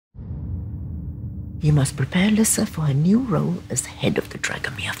You must prepare Lissa for her new role as head of the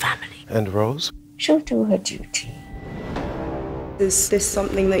Dragomir family. And Rose? She'll do her duty. Is this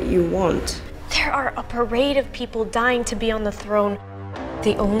something that you want? There are a parade of people dying to be on the throne.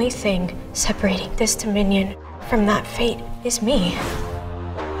 The only thing separating this dominion from that fate is me.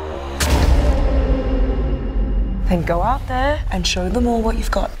 Then go out there and show them all what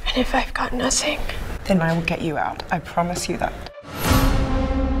you've got. And if I've got nothing? Then I will get you out. I promise you that.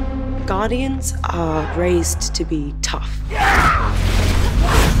 Guardians are raised to be tough.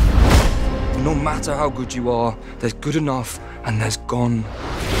 No matter how good you are, there's good enough and there's gone.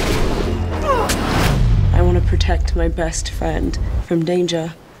 I want to protect my best friend from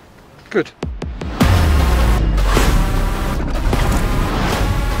danger. Good.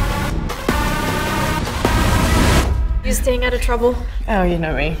 You staying out of trouble? Oh, you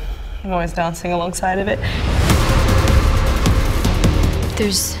know me. I'm always dancing alongside of it.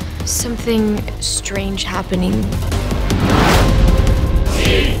 There's something strange happening.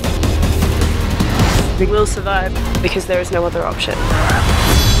 We will survive because there is no other option.